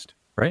optimized,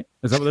 right?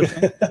 Is that what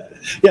they're saying?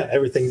 Yeah,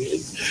 everything.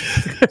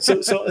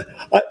 So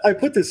I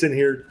put this in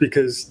here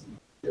because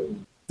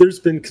there's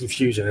been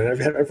confusion, and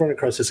I've run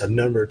across this a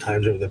number of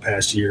times over the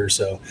past year or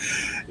so,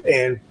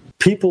 and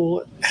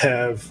people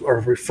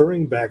are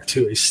referring back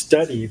to a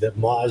study that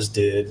Moz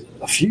did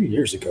a few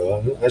years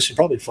ago. I should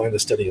probably find the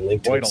study and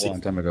link to it. Quite a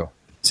long time ago.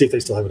 See if they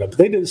still have it up. But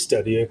they did a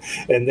study,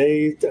 and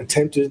they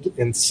attempted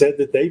and said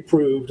that they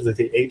proved that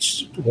the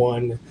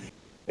H1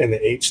 and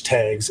the H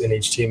tags in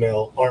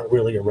HTML aren't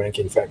really a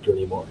ranking factor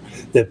anymore.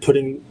 That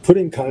putting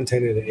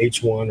content in an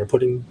H1 or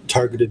putting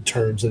targeted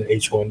terms in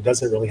H1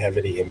 doesn't really have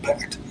any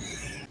impact.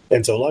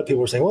 And so a lot of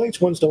people are saying, well,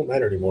 H1s don't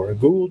matter anymore. And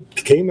Google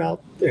came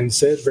out and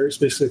said very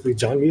specifically,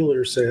 John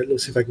Mueller said,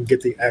 let's see if I can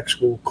get the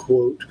actual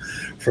quote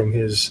from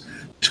his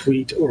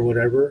tweet or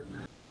whatever.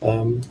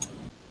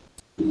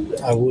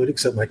 I would,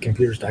 except my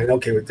computer's dying.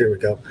 Okay, wait, there we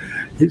go.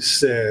 He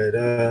said,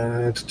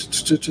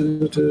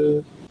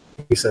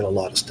 he said a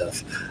lot of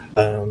stuff.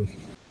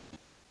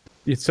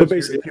 It says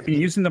if you're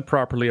using them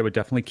properly, I would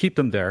definitely keep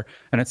them there.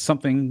 And it's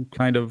something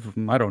kind of,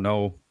 I don't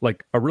know,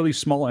 like a really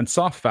small and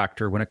soft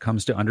factor when it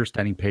comes to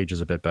understanding pages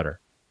a bit better,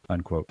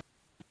 unquote.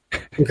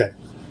 Okay.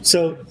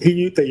 So they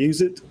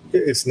use it.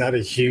 It's not a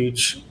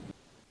huge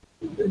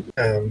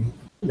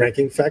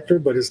ranking factor,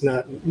 but it's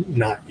not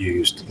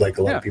used like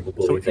a lot of people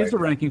believe. So it is a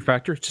ranking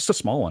factor. It's just a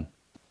small one.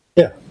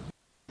 Yeah.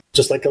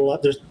 Just like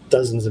there's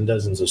dozens and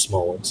dozens of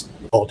small ones,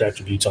 alt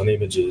attributes on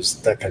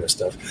images, that kind of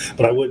stuff.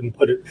 But I wouldn't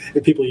put it,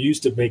 if people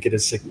used to make it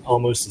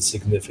almost as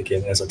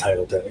significant as a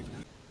title tag,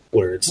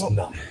 where it's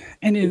not.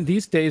 And in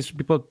these days,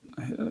 people,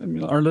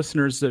 our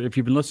listeners, if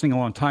you've been listening a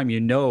long time,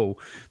 you know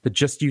that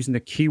just using the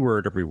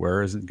keyword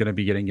everywhere isn't going to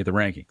be getting you the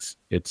rankings.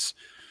 It's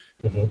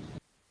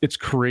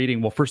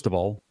creating, well, first of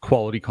all,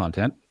 quality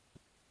content.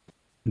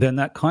 Then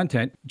that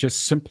content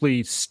just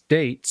simply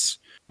states,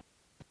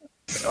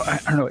 I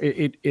don't know,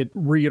 it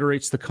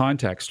reiterates the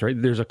context, right?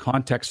 There's a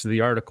context to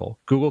the article.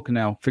 Google can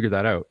now figure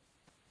that out.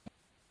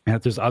 And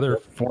if there's other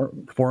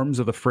forms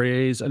of the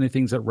phrase,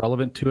 anything that's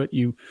relevant to it,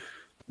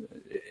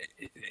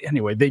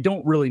 anyway, they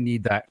don't really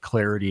need that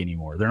clarity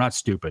anymore. They're not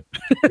stupid.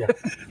 Yeah.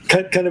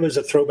 Kind of as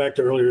a throwback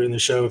to earlier in the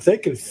show, if they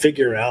can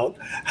figure out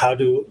how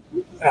to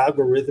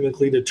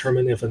algorithmically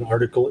determine if an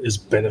article is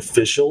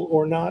beneficial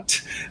or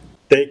not,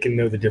 they can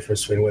know the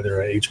difference between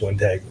whether a H1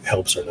 tag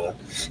helps or not.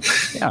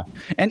 Yeah.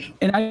 And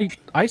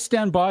I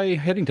stand by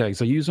heading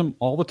tags. I use them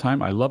all the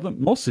time. I love them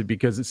mostly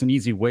because it's an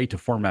easy way to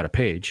format a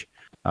page.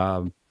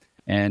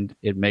 And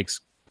it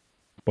makes,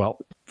 well,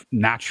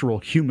 natural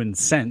human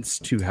sense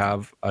to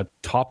have a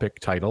topic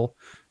title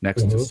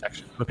next to a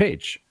section of a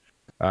page.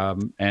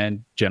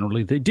 And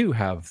generally they do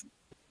have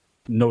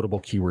notable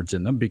keywords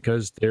in them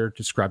because they're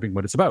describing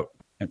what it's about.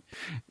 And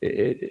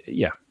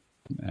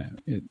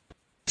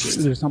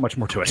there's not much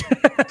more to it.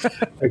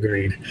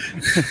 Agreed.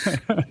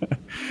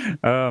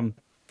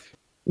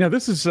 Now,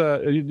 this is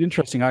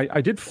interesting.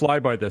 I did fly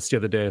by this the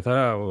other day. I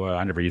thought,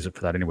 I never use it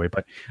for that anyway.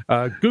 But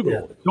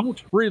Google,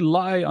 don't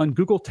rely on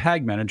Google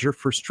Tag Manager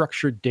for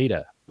structured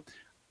data.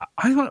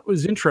 I thought it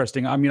was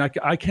interesting. I mean,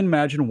 I can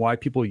imagine why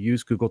people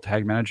use Google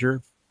Tag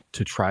Manager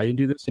to try and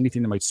do this.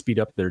 Anything that might speed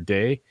up their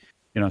day,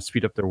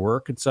 speed up their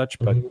work and such.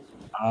 But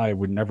I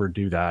would never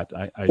do that.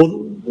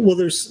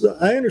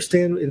 I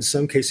understand in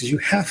some cases you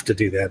have to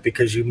do that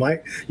because you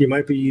might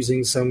be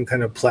using some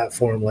kind of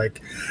platform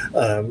like,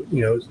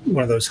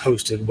 one of those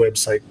hosted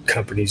website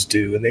companies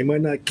do, and they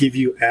might not give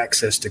you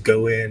access to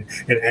go in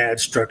and add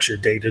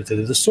structured data to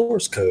the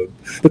source code,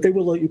 but they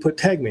will let you put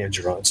Tag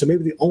Manager on. So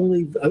maybe the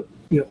only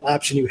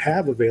option you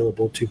have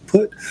available to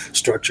put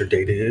structured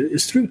data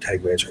is through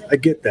Tag Manager. I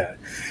get that,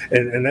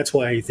 and that's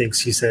why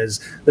he says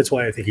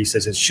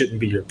it shouldn't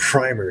be your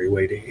primary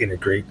way to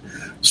integrate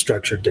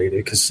structured data,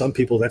 because some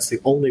people that's the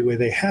only way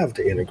they have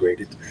to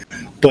integrate it.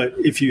 But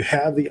if you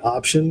have the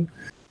option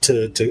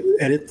to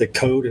edit the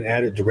code and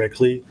add it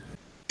directly,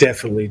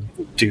 definitely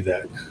do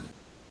that.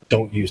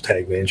 Don't use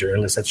Tag Manager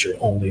unless that's your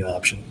only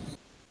option.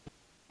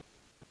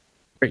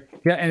 Great.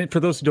 Yeah, and for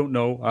those who don't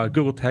know,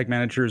 Google Tag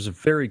Manager is a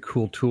very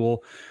cool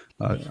tool.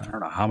 I don't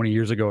know how many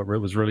years ago it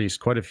was released.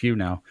 Quite a few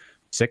now.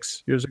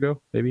 6 years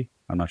ago, maybe?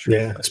 I'm not sure.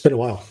 Yeah, it's been a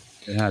while.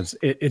 It has.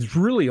 It's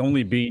really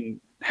only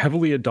been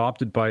heavily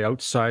adopted by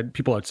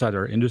people outside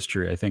our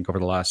industry, I think, over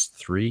the last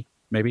 3,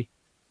 maybe,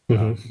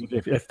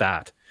 if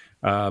that.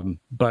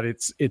 But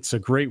it's a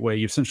great way.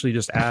 You essentially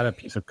just add a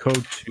piece of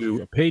code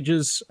to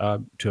pages,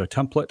 to a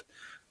template,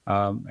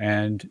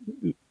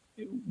 and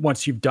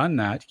once you've done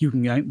that, you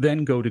can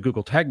then go to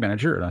Google Tag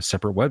Manager on a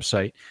separate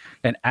website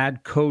and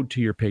add code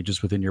to your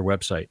pages within your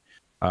website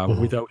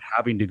without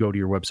having to go to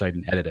your website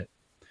and edit it.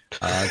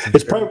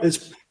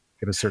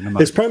 Get a certain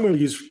amount.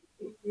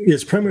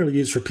 It's primarily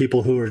used for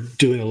people who are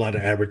doing a lot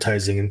of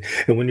advertising,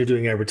 and when you're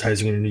doing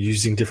advertising and you're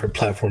using different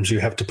platforms, you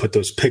have to put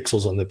those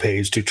pixels on the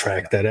page to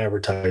track that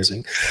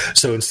advertising.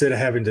 So instead of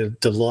having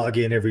to log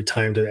in every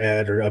time to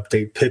add or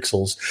update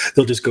pixels,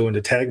 they'll just go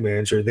into Tag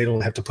Manager. They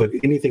don't have to put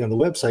anything on the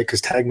website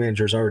because Tag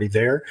Manager is already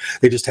there.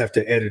 They just have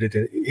to edit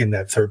it in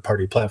that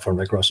third-party platform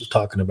like Russ was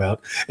talking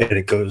about, and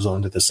it goes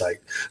onto the site.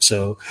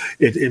 So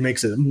it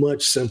makes it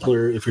much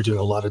simpler if you're doing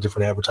a lot of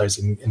different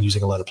advertising and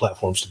using a lot of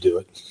platforms to do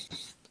it.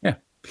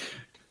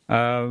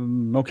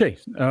 Okay.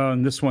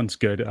 This one's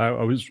good.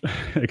 This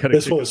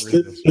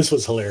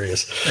was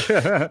hilarious.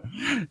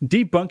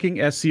 Debunking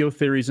SEO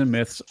theories and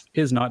myths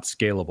is not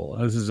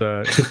scalable. This is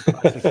a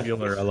classic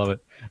Mueller. I love it.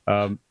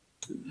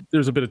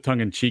 There's a bit of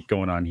tongue in cheek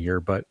going on here,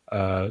 but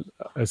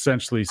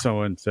essentially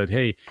someone said,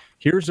 "Hey,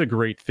 here's a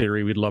great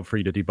theory we'd love for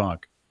you to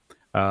debunk."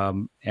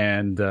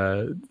 And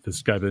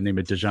this guy by the name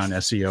of Dijon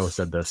SEO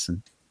said this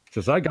and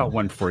says, "I got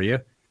one for you.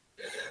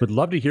 Would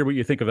love to hear what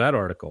you think of that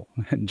article."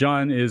 And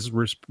John's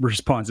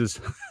response is,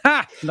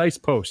 "Ha! Nice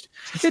post.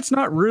 It's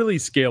not really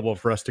scalable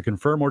for us to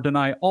confirm or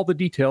deny all the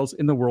details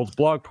in the world's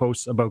blog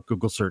posts about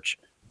Google search.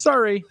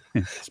 Sorry.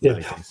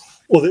 Yeah.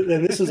 Well,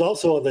 and this is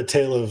also on the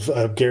tail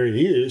of Gary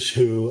Eish,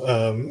 who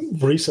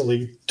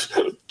recently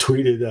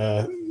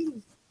tweeted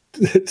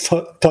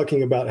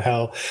talking about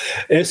how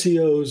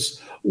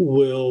SEOs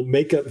will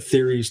make up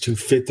theories to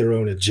fit their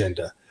own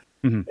agenda.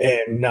 Mm-hmm.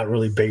 And not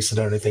really base it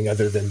on anything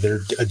other than their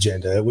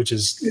agenda, which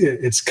is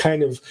they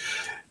kind of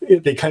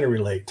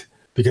relate,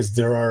 because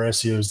there are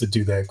SEOs that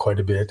do that quite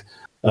a bit.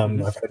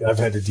 I've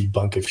had to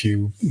debunk a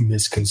few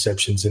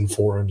misconceptions in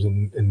forums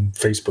and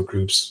Facebook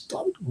groups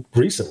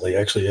recently.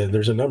 Actually,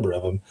 there's a number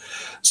of them,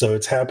 so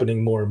it's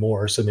happening more and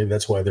more. So maybe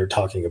that's why they're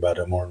talking about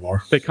it more and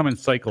more. They come in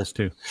cycles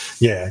too.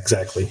 Yeah,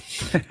 exactly.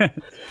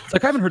 It's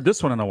like I haven't heard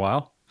this one in a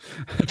while.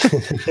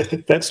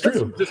 That's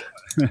true.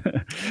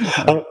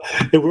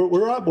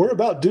 We're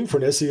about due for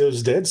an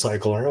SEO's dead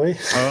cycle, aren't we?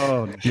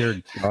 Oh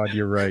dear God,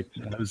 you're right.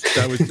 That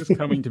was just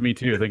coming to me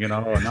too, thinking,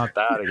 oh, not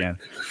that again.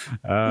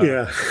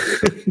 Yeah.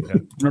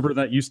 Remember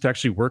that used to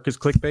actually work as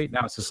clickbait?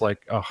 Now it's just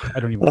like, oh,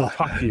 I don't even want to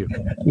talk to you.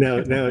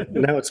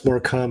 Now it's more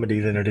comedy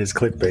than it is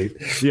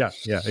clickbait. Yeah,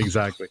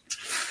 exactly.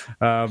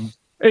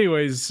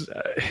 Anyways,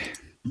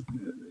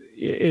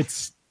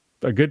 it's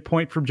a good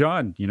point from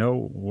John.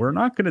 We're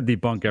not going to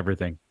debunk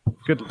everything.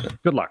 Good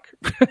luck.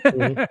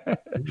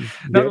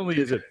 Mm-hmm. Not only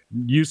is it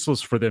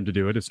useless for them to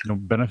do it, it's no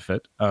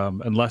benefit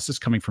unless it's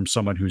coming from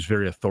someone who's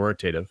very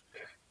authoritative.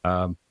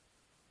 And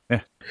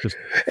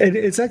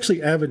it's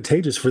actually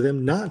advantageous for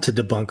them not to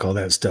debunk all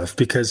that stuff,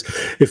 because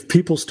if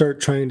people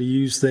start trying to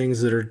use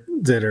things that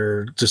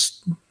are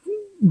just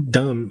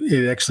dumb,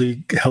 it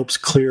actually helps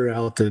clear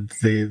out the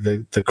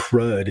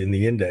crud in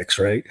the index,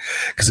 right?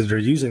 Because if they're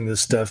using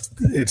this stuff,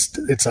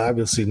 it's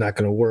obviously not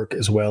going to work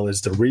as well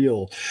as the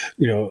real,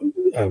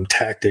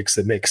 tactics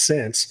that make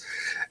sense.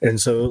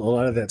 And so a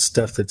lot of that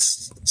stuff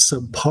that's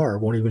subpar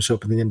won't even show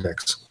up in the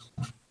index.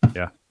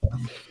 Yeah.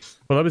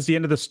 Well, that was the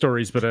end of the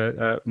stories,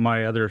 but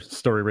my other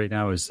story right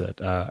now is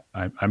that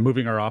I'm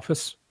moving our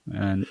office,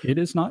 and it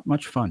is not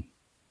much fun.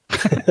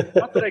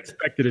 Not that I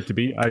expected it to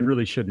be. I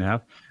really shouldn't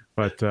have.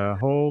 But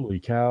holy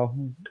cow,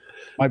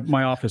 my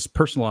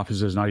personal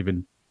office is not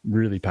even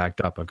really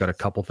packed up. I've got a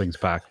couple things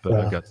packed, but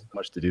I've got so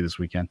much to do this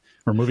weekend.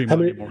 We're moving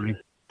Monday morning.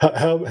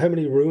 How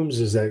many rooms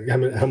is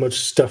that? How much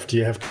stuff do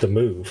you have to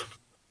move?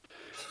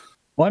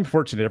 Well, I'm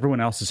fortunate. Everyone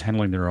else is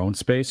handling their own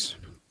space.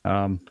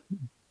 But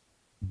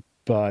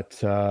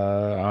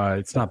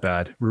it's not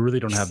bad. We really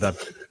don't have that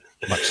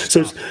much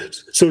stuff.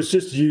 So it's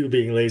just you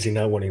being lazy,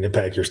 not wanting to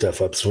pack your stuff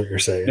up, is what you're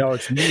saying. No,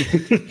 it's me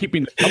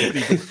keeping the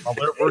company while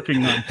they're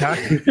working on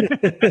packing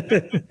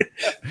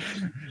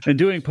and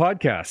doing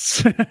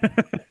podcasts.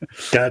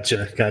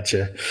 Gotcha.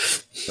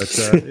 But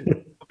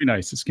it'll be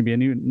nice. It's going to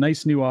be a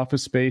nice new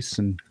office space,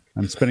 and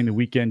I'm spending the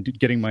weekend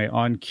getting my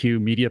on-cue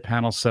media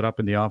panel set up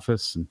in the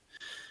office. And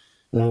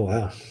oh,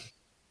 wow.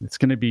 It's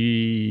going to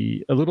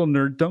be a little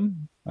nerddom.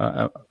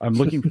 I'm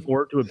looking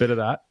forward to a bit of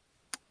that.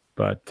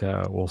 But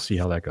we'll see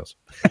how that goes.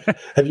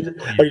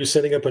 Are you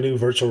setting up a new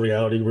virtual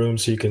reality room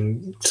so you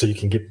can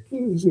get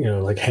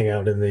like hang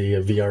out in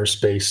the VR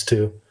space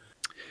too?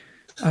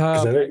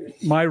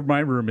 My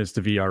room is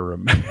the VR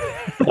room.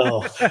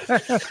 Oh,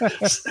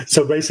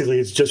 so basically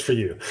it's just for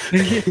you.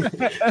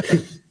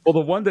 Well,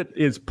 the one that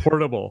is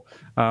portable,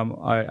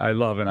 I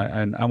love,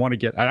 and I want to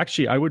get.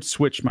 I would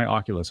switch my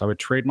Oculus. I would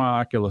trade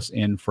my Oculus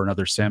in for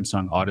another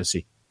Samsung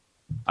Odyssey.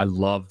 I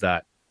love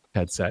that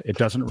headset. It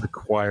doesn't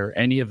require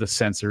any of the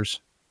sensors,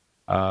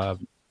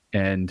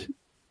 and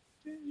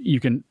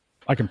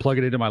I can plug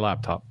it into my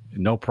laptop,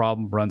 no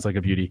problem, runs like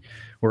a beauty.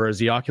 Whereas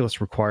the Oculus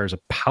requires a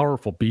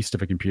powerful beast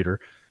of a computer.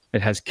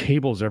 It has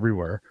cables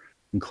everywhere,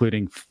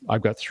 including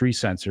I've got 3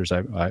 sensors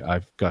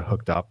I've got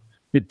hooked up.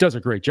 It does a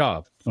great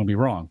job, don't be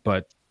wrong,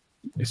 but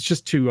it's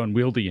just too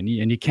unwieldy, and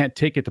you can't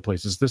take it to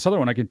places. This other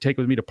one I can take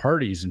with me to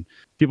parties, and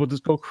people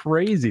just go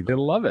crazy. They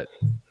love it.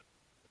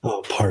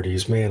 Oh,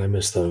 parties, man, I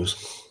miss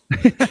those.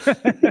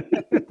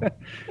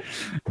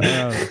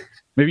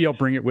 Maybe I'll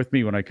bring it with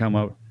me when I come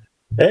out.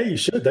 Hey, you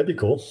should. That'd be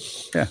cool.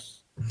 Yeah.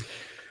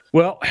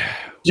 Well,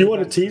 do you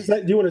want to tease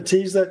that? Do you want to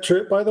tease that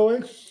trip, by the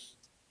way?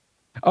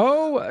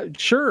 Oh,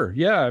 sure.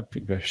 Yeah,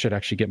 I should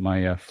actually get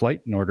my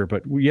flight in order.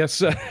 But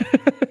yes,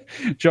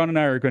 John and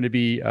I are going to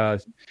be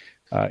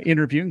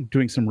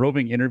doing some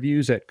roving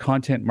interviews at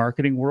Content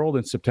Marketing World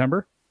in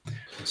September.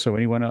 So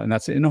anyone, and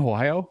that's in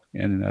Ohio,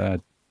 and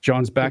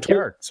John's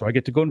backyard. So I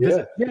get to go and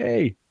visit.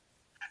 Yay!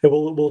 And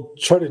we'll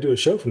try to do a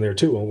show from there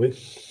too, won't we?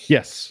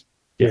 Yes.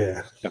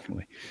 Yeah,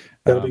 definitely.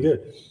 That'll be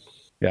good.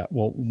 Yeah.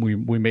 Well, we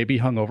may be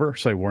hungover,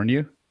 so I warn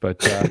you. But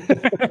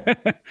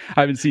I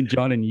haven't seen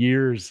John in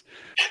years.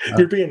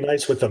 You're being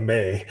nice with the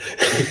May.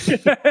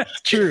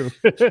 It's true.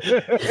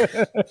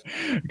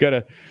 Got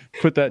to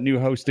put that new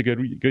house to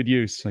good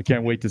use. I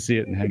can't wait to see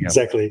it and hang out.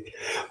 Exactly.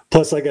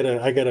 Plus, I got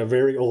a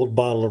very old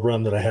bottle of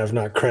rum that I have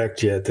not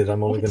cracked yet that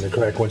I'm only going to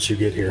crack once you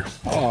get here.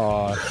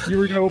 Oh, you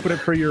were going to open it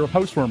for your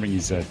housewarming,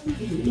 you said.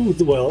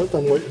 Well, I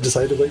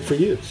decided to wait for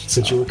you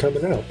since you were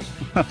coming out.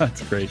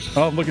 That's great.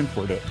 Oh, I'm looking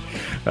forward to it.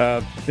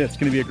 It's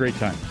going to be a great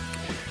time.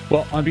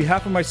 Well, on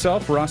behalf of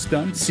myself, Ross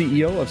Dunn,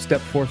 CEO of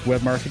Stepforth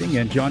Web Marketing,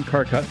 and John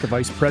Carcutt, the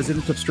Vice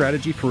President of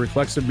Strategy for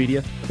Reflexive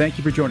Media, thank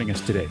you for joining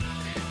us today.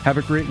 Have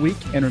a great week,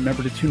 and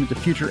remember to tune into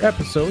future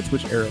episodes,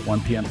 which air at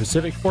 1 p.m.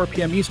 Pacific, 4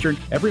 p.m. Eastern,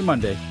 every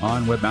Monday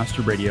on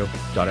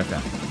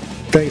webmasterradio.fm.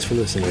 Thanks for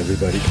listening,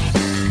 everybody.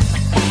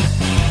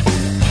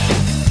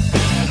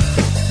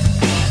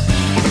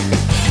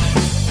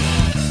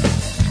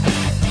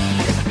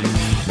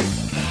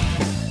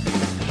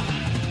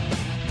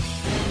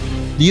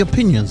 The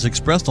opinions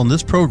expressed on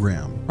this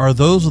program are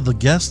those of the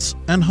guests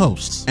and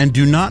hosts and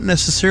do not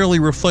necessarily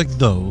reflect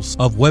those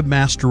of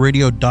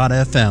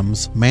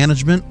webmasterradio.fm's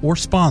management or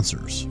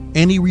sponsors.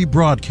 Any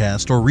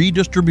rebroadcast or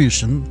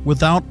redistribution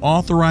without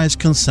authorized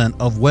consent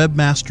of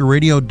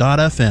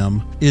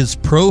webmasterradio.fm is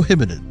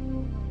prohibited.